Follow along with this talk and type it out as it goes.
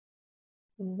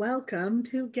Welcome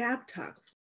to Gab Talk,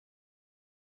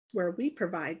 where we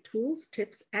provide tools,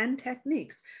 tips, and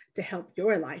techniques to help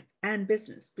your life and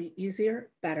business be easier,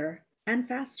 better, and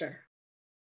faster.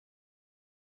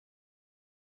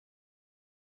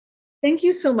 Thank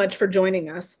you so much for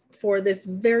joining us for this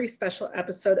very special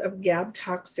episode of Gab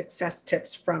Talk Success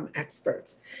Tips from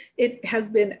Experts. It has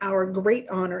been our great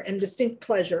honor and distinct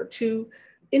pleasure to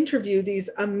interview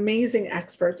these amazing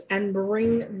experts and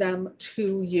bring them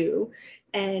to you.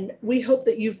 And we hope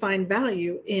that you find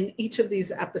value in each of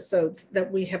these episodes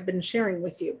that we have been sharing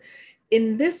with you.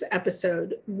 In this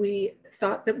episode, we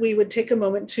thought that we would take a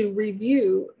moment to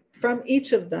review from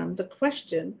each of them the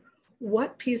question,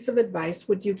 what piece of advice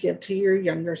would you give to your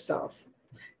younger self?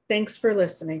 Thanks for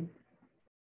listening.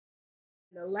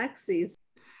 Alexis.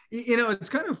 It's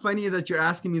kind of funny that you're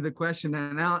asking me the question,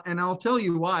 and I'll tell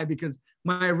you why. Because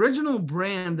my original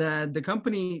brand,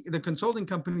 the consulting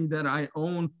company that I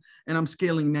own and I'm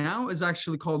scaling now, is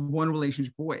actually called One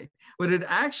Relationship Away. But it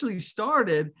actually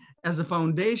started as a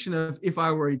foundation of If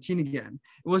I Were 18 Again.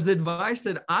 It was the advice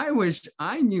that I wish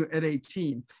I knew at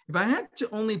 18. If I had to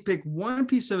only pick one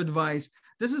piece of advice,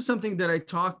 this is something that I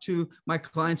talk to my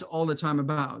clients all the time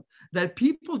about, that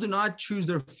people do not choose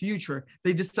their future.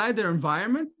 They decide their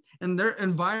environment, and their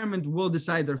environment will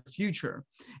decide their future.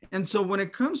 And so when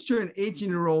it comes to an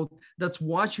 18-year-old that's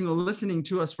watching or listening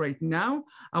to us right now,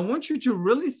 I want you to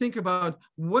really think about,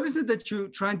 what is it that you're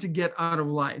trying to get out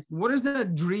of life? What is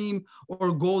that dream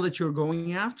or goal that you're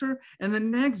going after? And the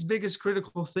next biggest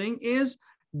critical thing is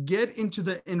get into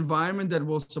the environment that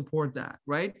will support that,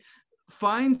 right?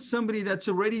 Find somebody that's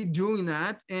already doing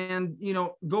that and,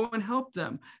 go and help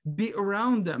them, be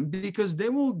around them, because they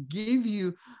will give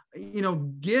you,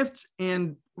 gifts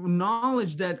and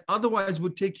knowledge that otherwise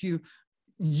would take you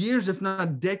years, if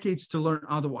not decades, to learn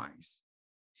otherwise.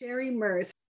 Sherry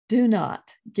Mers. Do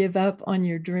not give up on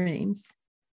your dreams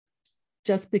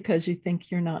just because you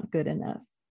think you're not good enough.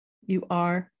 You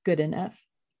are good enough.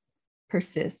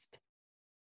 Persist.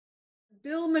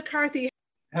 Bill McCarthy.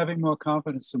 Having more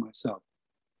confidence in myself.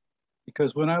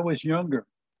 Because when I was younger,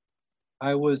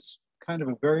 I was kind of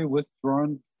a very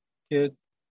withdrawn kid,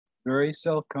 very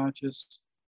self-conscious.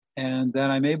 And that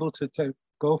I'm able to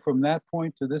go from that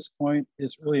point to this point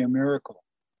is really a miracle.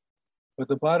 But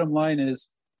the bottom line is,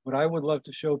 what I would love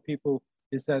to show people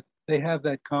is that they have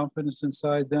that confidence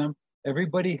inside them.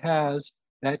 Everybody has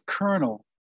that kernel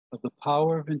of the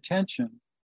power of intention,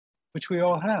 which we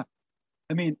all have.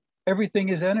 I mean, everything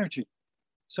is energy.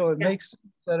 So it makes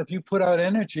sense that if you put out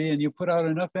energy and you put out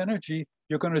enough energy,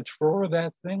 you're going to draw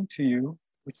that thing to you,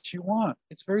 which you want.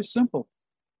 It's very simple.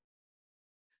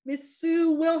 Miss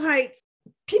Sue Wilhite.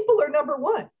 People are number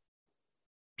one.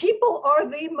 People are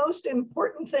the most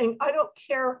important thing. I don't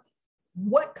care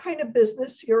what kind of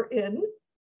business you're in.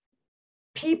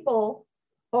 People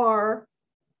are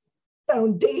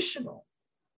foundational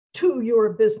to your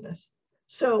business.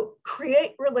 So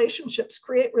create relationships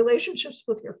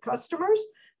with your customers,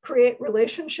 create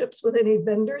relationships with any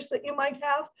vendors that you might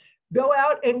have. Go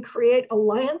out and create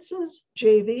alliances,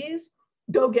 JVs,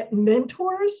 go get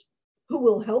mentors who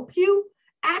will help you.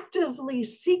 Actively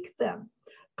seek them,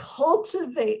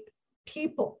 cultivate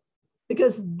people,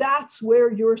 because that's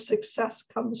where your success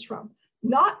comes from.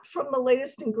 Not from the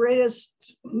latest and greatest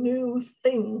new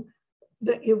thing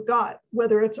that you've got,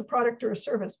 whether it's a product or a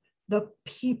service. The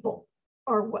people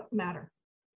are what matter.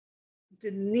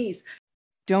 Denise.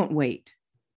 Don't wait.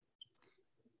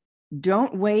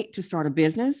 Don't wait to start a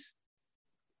business.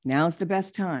 Now's the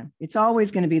best time. It's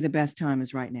always going to be the best time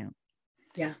is right now.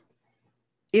 Yeah.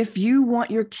 If you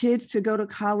want your kids to go to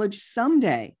college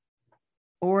someday,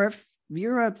 or if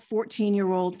you're a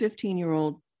 14-year-old,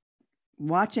 15-year-old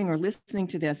watching or listening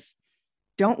to this,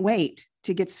 don't wait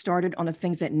to get started on the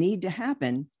things that need to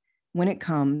happen when it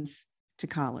comes to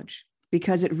college,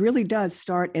 because it really does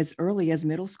start as early as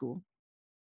middle school.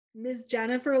 Ms.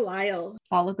 Jennifer Lyle.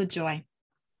 Follow the joy.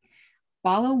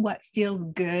 Follow what feels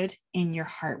good in your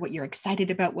heart, what you're excited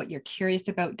about, what you're curious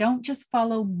about. Don't just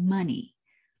follow money.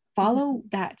 Follow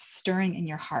that stirring in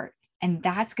your heart, and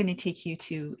that's going to take you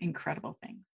to incredible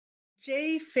things.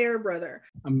 Jay Fairbrother.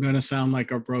 I'm going to sound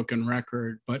like a broken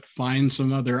record, but find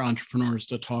some other entrepreneurs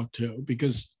to talk to,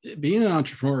 because being an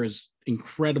entrepreneur is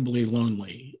incredibly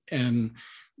lonely. And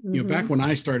back when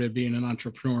I started being an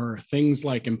entrepreneur, things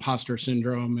like imposter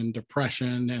syndrome and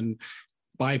depression and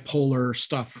bipolar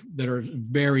stuff that are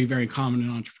very, very common in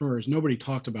entrepreneurs. Nobody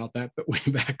talked about that, but way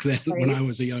back then, when I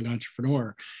was a young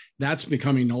entrepreneur, that's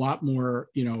becoming a lot more,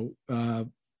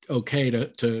 okay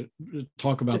to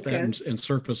talk about that and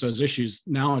surface as issues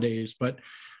nowadays. But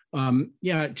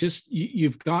Yeah, just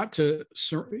you've got to,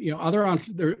 other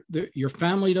your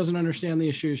family doesn't understand the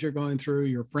issues you're going through.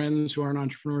 Your friends who aren't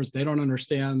entrepreneurs, they don't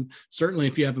understand. Certainly,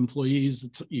 if you have employees,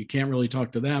 you can't really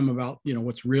talk to them about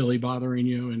what's really bothering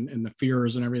you and the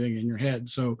fears and everything in your head.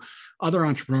 So, other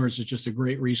entrepreneurs is just a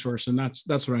great resource, and that's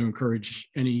what I encourage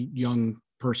any young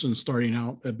person starting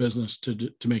out a business to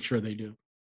make sure they do.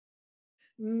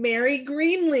 Mary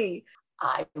Greenlee.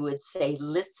 I would say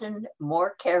listen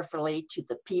more carefully to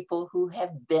the people who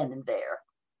have been there.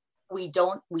 We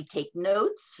take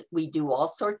notes, we do all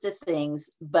sorts of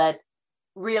things, but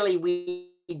really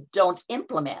we don't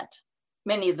implement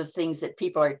many of the things that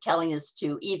people are telling us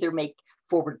to either make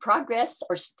forward progress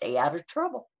or stay out of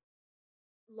trouble.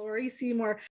 Lori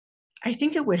Seymour. I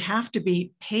think it would have to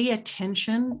be pay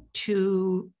attention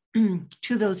to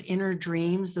those inner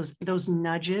dreams, those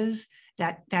nudges,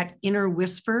 that inner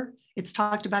whisper. It's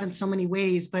talked about in so many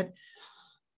ways, but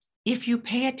if you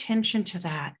pay attention to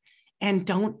that and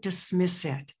don't dismiss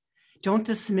it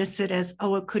as,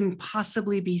 oh, it couldn't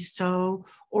possibly be so,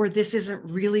 or this isn't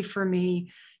really for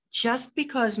me, just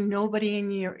because nobody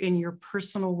in your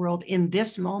personal world in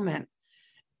this moment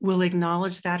will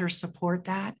acknowledge that or support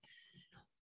that,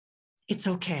 it's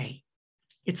okay.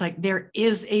 It's like there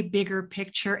is a bigger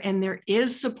picture and there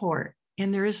is support,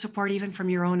 and there is support even from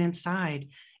your own inside.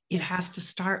 It has to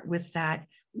start with that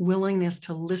willingness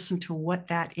to listen to what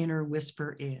that inner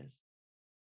whisper is.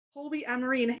 Colby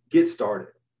Amarine. Get started,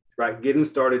 right? Getting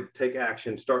started, take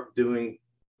action, start doing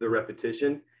the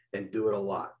repetition and do it a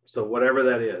lot. So whatever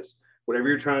that is, whatever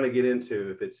you're trying to get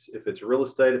into, if it's real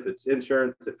estate, if it's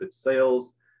insurance, if it's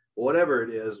sales, whatever it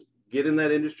is, get in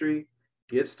that industry,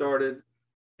 get started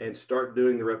and start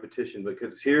doing the repetition,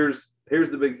 because here's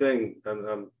the big thing.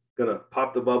 I'm going to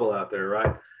pop the bubble out there,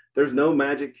 right? There's no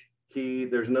magic key.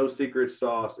 There's no secret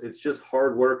sauce. It's just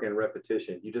hard work and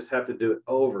repetition. You just have to do it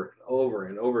over and over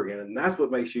and over again. And that's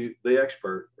what makes you the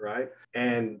expert, right?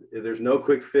 And there's no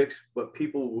quick fix, but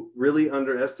people really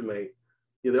underestimate.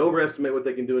 They overestimate what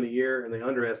they can do in a year and they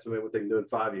underestimate what they can do in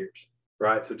 5 years,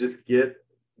 right? So just get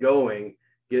going,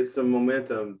 get some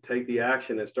momentum, take the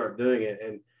action and start doing it,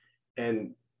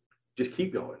 and just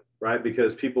keep going, right?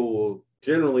 Because people will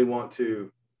generally want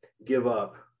to give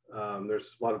up.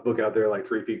 There's a lot of book out there like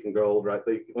 3 Feet from Gold, right?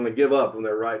 They want to give up when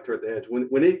they're right toward the edge.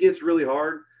 When it gets really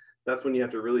hard, that's when you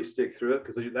have to really stick through it,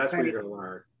 because that's what you're going to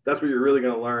learn. That's what you're really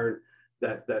going to learn,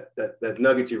 that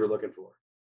nugget you were looking for.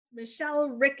 Michelle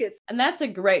Ricketts. And that's a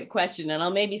great question. And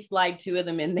I'll maybe slide 2 of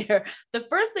them in there. The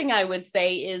first thing I would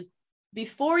say is,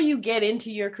 before you get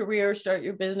into your career, start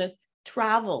your business,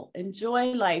 travel,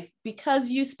 enjoy life, because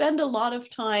you spend a lot of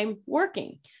time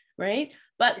working, right?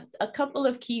 But a couple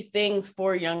of key things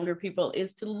for younger people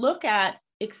is to look at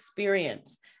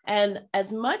experience. And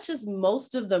as much as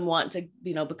most of them want to,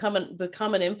 become an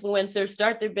influencer,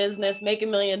 start their business, make $1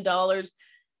 million,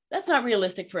 that's not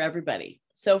realistic for everybody.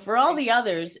 So for all the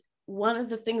others, one of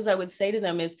the things I would say to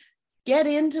them is get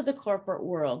into the corporate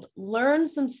world, learn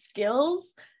some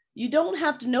skills. You don't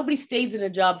have to, nobody stays in a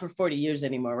job for 40 years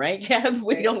anymore, right?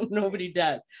 Nobody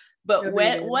does. But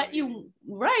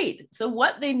so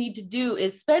what they need to do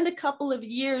is spend a couple of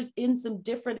years in some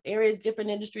different areas, different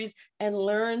industries, and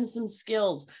learn some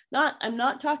skills. I'm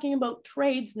not talking about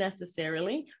trades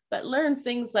necessarily, but learn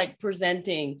things like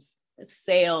presenting,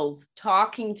 sales,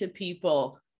 talking to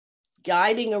people,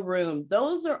 guiding a room.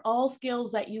 Those are all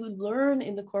skills that you learn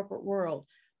in the corporate world.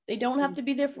 They don't have to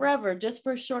be there forever, just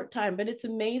for a short time, but it's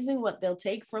amazing what they'll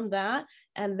take from that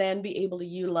and then be able to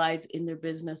utilize in their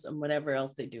business and whatever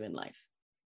else they do in life.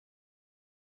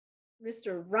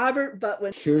 Mr. Robert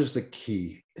Butwin. Here's the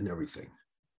key in everything.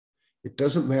 It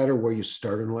doesn't matter where you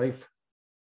start in life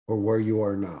or where you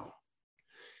are now.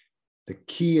 The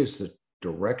key is the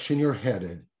direction you're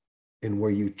headed and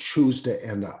where you choose to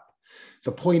end up.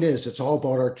 The point is, it's all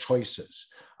about our choices.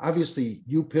 Obviously,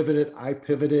 you pivoted, I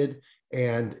pivoted,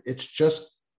 and it's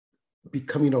just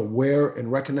becoming aware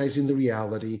and recognizing the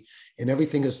reality, and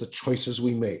everything is the choices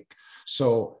we make.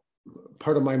 So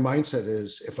part of my mindset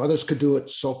is, if others could do it,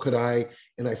 so could I.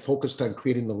 And I focused on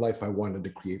creating the life I wanted to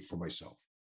create for myself.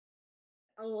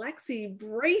 Alexi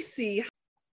Bracy.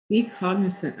 Be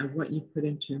cognizant of what you put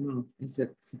into your mouth. Is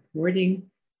it supporting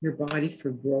your body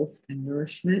for growth and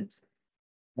nourishment?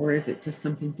 Or is it just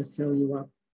something to fill you up,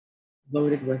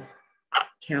 loaded with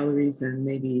calories and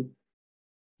maybe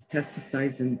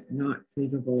pesticides and not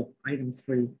favorable items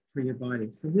for your body?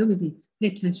 So really pay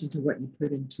attention to what you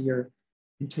put into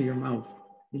your mouth.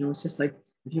 It's just like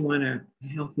if you want a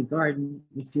healthy garden,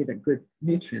 you feed it good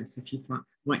nutrients. If you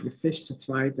want your fish to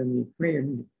thrive in the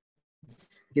aquarium,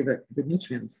 give it good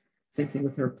nutrients. Same thing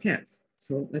with our pets.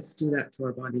 So let's do that to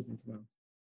our bodies as well.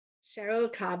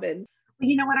 Cheryl Cobbin.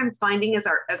 You know what I'm finding as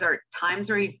our times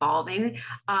are evolving,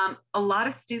 a lot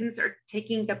of students are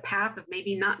taking the path of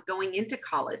maybe not going into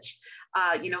college,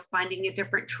 finding a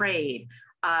different trade.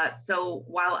 So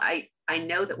while I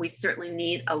know that we certainly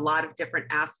need a lot of different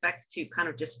aspects to kind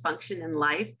of just function in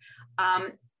life,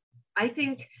 I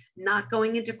think not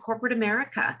going into corporate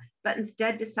America, but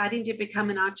instead deciding to become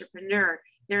an entrepreneur,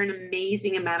 there are an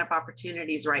amazing amount of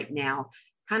opportunities right now,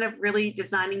 kind of really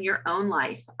designing your own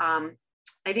life.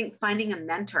 I think finding a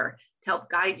mentor to help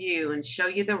guide you and show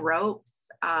you the ropes.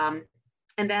 And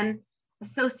then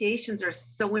associations are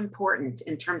so important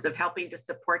in terms of helping to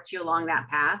support you along that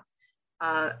path.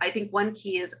 I think one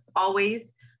key is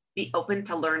always be open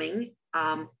to learning,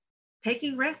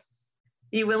 taking risks,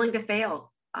 be willing to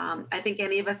fail. I think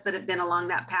any of us that have been along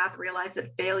that path realize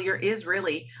that failure is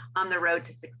really on the road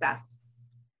to success.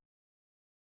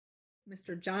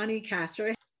 Mr. Johnny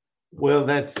Castro. Well,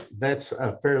 that's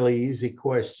a fairly easy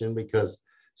question, because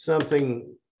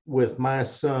something with my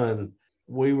son,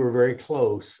 we were very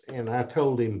close, and I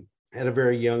told him at a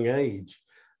very young age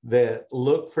that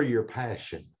look for your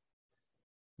passion,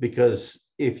 because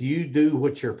if you do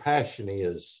what your passion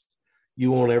is,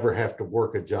 you won't ever have to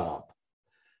work a job.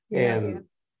 Yeah. And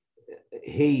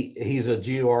he's a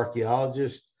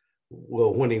geoarchaeologist.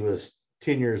 Well, when he was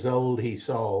 10 years old, he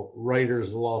saw Raiders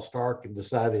of the Lost Ark and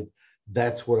decided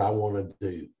that's what I want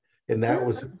to do. And that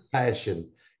was his passion.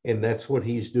 And that's what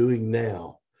he's doing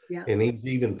now. Yeah. And he's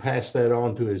even passed that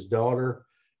on to his daughter.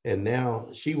 And now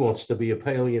she wants to be a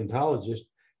paleontologist,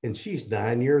 and she's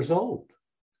 9 years old.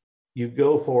 You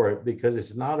go for it, because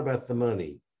it's not about the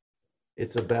money.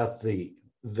 It's about the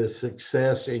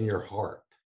success in your heart.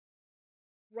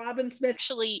 Robin Smith.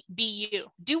 Actually be you.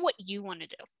 Do what you want to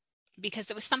do. Because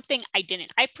there was something I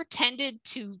didn't. I pretended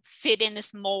to fit in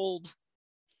this mold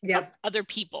of other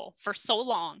people for so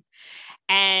long.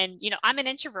 And, I'm an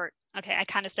introvert. Okay. I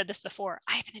kind of said this before.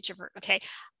 I am an introvert. Okay.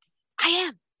 I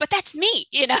am, but that's me,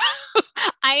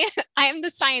 I am the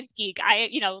science geek. I,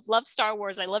 love Star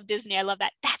Wars. I love Disney. I love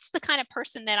that. That's the kind of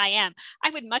person that I am.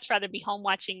 I would much rather be home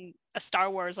watching a Star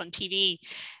Wars on TV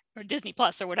or Disney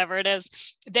Plus or whatever it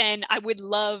is, then I would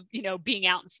love, being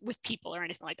out with people or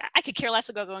anything like that. I could care less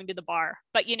about going to the bar.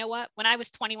 But you know what? When I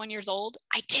was 21 years old,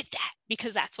 I did that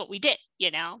because that's what we did,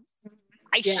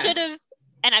 I should have,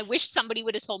 and I wish somebody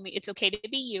would have told me it's okay to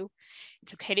be you.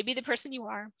 It's okay to be the person you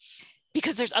are,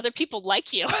 because there's other people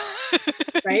like you,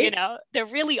 right? There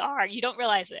really are. You don't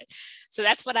realize it. So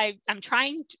that's what I'm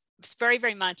trying to, very,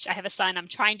 very much. I have a son. I'm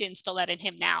trying to instill that in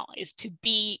him now, is to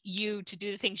be you, to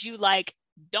do the things you like.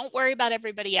 Don't worry about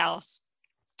everybody else.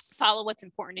 Follow what's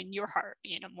important in your heart,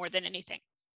 more than anything.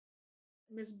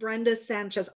 Ms. Brenda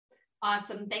Sanchez.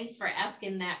 Awesome. Thanks for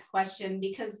asking that question,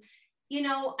 because,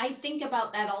 I think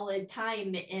about that all the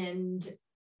time. And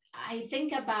I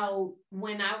think about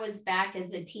when I was back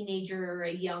as a teenager or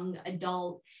a young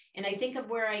adult, and I think of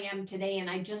where I am today, and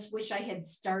I just wish I had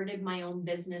started my own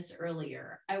business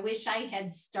earlier. I wish I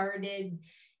had started,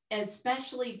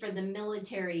 especially for the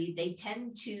military. They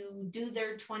tend to do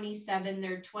their 27,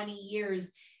 their 20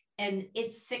 years, and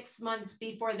it's 6 months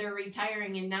before they're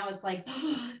retiring. And now it's like,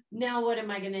 oh, now what am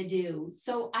I going to do?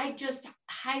 So I just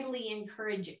highly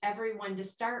encourage everyone to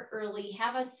start early,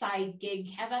 have a side gig,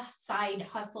 have a side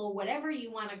hustle, whatever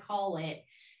you want to call it,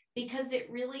 because it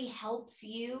really helps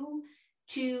you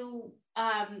to,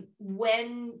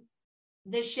 when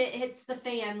the shit hits the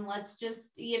fan, let's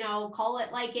just, call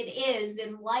it like it is.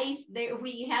 In life, there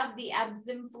we have the ebbs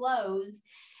and flows.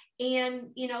 And,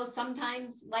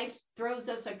 sometimes life throws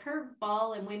us a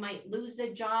curveball and we might lose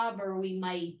a job, or we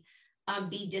might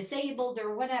be disabled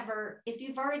or whatever. If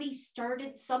you've already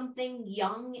started something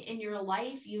young in your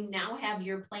life, you now have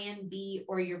your plan B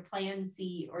or your plan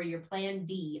C or your plan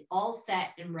D all set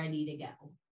and ready to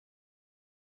go.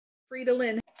 Frida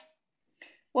Lynn.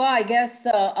 Well, I guess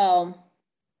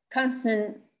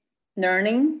constant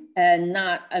learning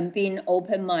and being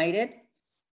open-minded.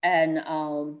 And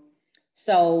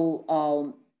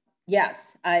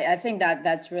yes, I think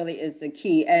that's really is the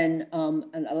key. And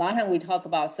a lot of times we talk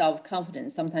about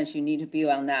self-confidence. Sometimes you need to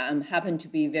build on that. I'm happen to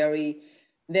be very,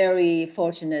 very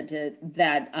fortunate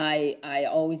that I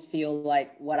always feel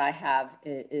like what I have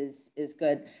is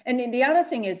good. And then the other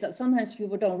thing is that sometimes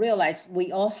people don't realize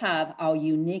we all have our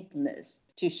uniqueness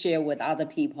to share with other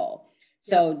people.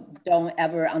 So don't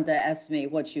ever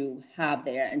underestimate what you have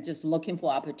there, and just looking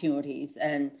for opportunities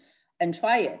and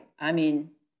try it. I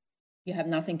mean, you have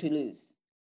nothing to lose.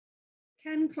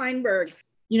 Ken Kleinberg.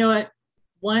 You know what?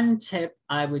 One tip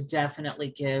I would definitely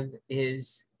give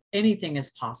is anything is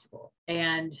possible.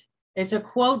 And it's a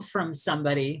quote from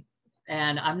somebody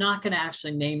And I'm not going to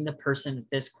actually name the person that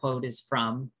this quote is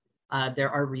from. There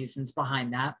are reasons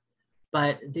behind that.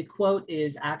 But the quote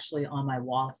is actually on my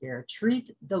wall here.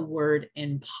 Treat the word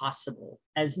impossible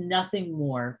as nothing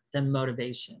more than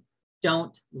motivation.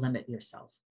 Don't limit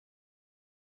yourself.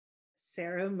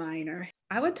 Sarah Miner.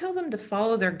 I would tell them to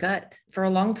follow their gut. For a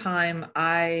long time,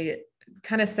 I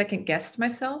kind of second guessed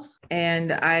myself,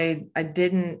 and I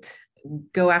didn't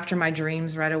go after my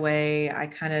dreams right away. I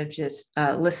kind of just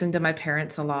listened to my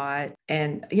parents a lot.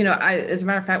 And, you know, as a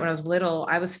matter of fact, when I was little,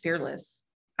 I was fearless.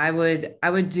 I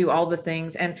would do all the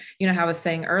things. And, you know, how I was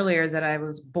saying earlier that I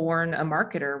was born a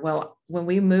marketer. Well, when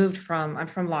we moved I'm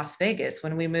from Las Vegas.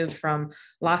 When we moved from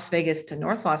Las Vegas to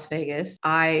North Las Vegas,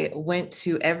 I went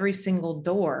to every single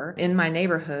door in my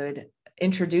neighborhood,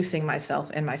 introducing myself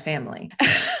and my family.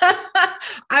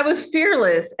 I was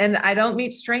fearless, and I don't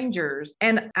meet strangers.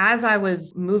 And as I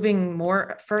was moving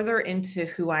more further into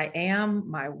who I am,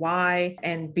 my why,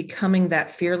 and becoming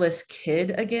that fearless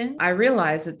kid again, I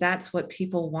realized that that's what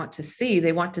people want to see.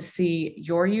 They want to see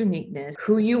your uniqueness,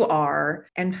 who you are,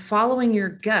 and following your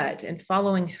gut and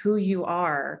following who you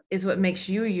are is what makes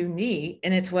you unique.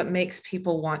 And it's what makes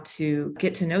people want to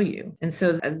get to know you. And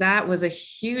so that was a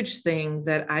huge thing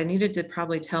that I needed to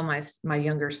probably tell my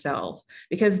younger self,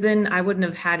 because then I wouldn't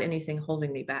have had anything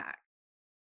holding me back.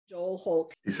 Joel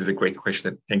Holt. This is a great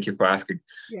question. Thank you for asking.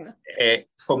 Yeah.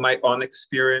 From my own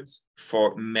experience,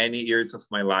 for many years of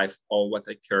my life, all what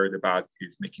I cared about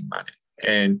is making money.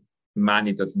 And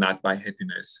money does not buy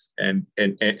happiness. And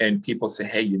people say,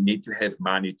 hey, you need to have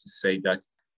money to say that.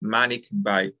 Money can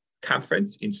buy comfort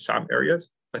in some areas,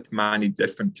 but money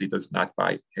definitely does not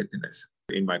buy happiness.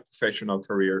 In my professional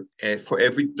career, for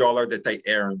every dollar that I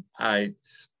earned, I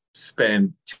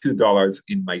spend $2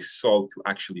 in my soul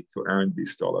to earn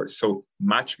these dollars. So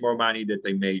much more money that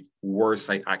I made, worse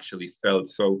I actually felt.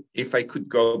 So if I could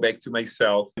go back to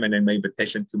myself and I made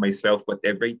invitation to myself,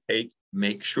 whatever it takes,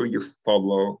 make sure you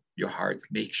follow your heart.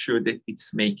 Make sure that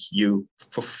it's make you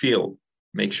fulfilled.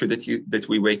 Make sure that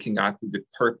we're waking up with a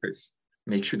purpose.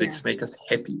 Make sure that it's make us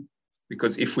happy.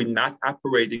 Because if we're not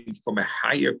operating from a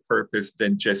higher purpose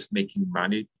than just making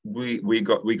money, we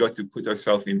got to put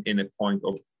ourselves in a point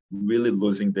of really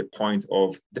losing the point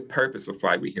of the purpose of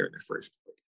why we're here in the first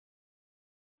place.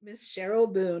 Miss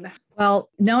Cheryl Boone. Well,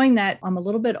 knowing that I'm a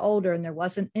little bit older and there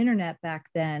wasn't internet back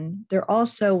then, there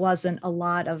also wasn't a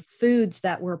lot of foods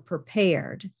that were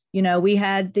prepared. You know, we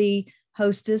had the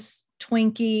Hostess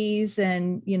Twinkies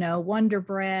and, you know, Wonder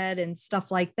Bread and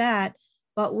stuff like that.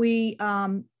 But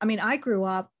I grew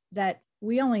up that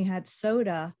we only had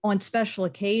soda on special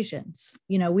occasions.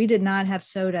 You know, we did not have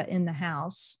soda in the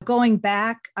house. Going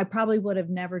back, I probably would have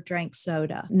never drank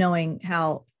soda, knowing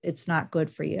how it's not good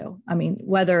for you. I mean,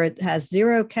 whether it has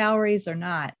 0 calories or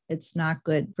not, it's not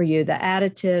good for you. The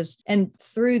additives. And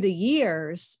through the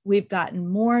years, we've gotten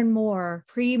more and more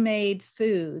pre-made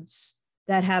foods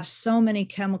that have so many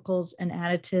chemicals and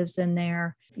additives in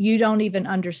there. You don't even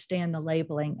understand the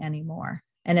labeling anymore.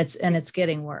 And it's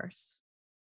getting worse.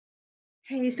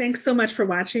 Hey, thanks so much for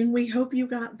watching. We hope you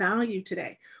got value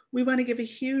today. We want to give a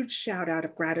huge shout out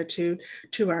of gratitude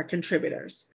to our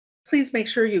contributors. Please make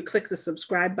sure you click the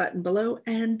subscribe button below,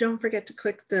 and don't forget to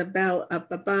click the bell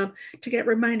up above to get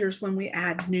reminders when we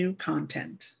add new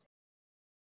content.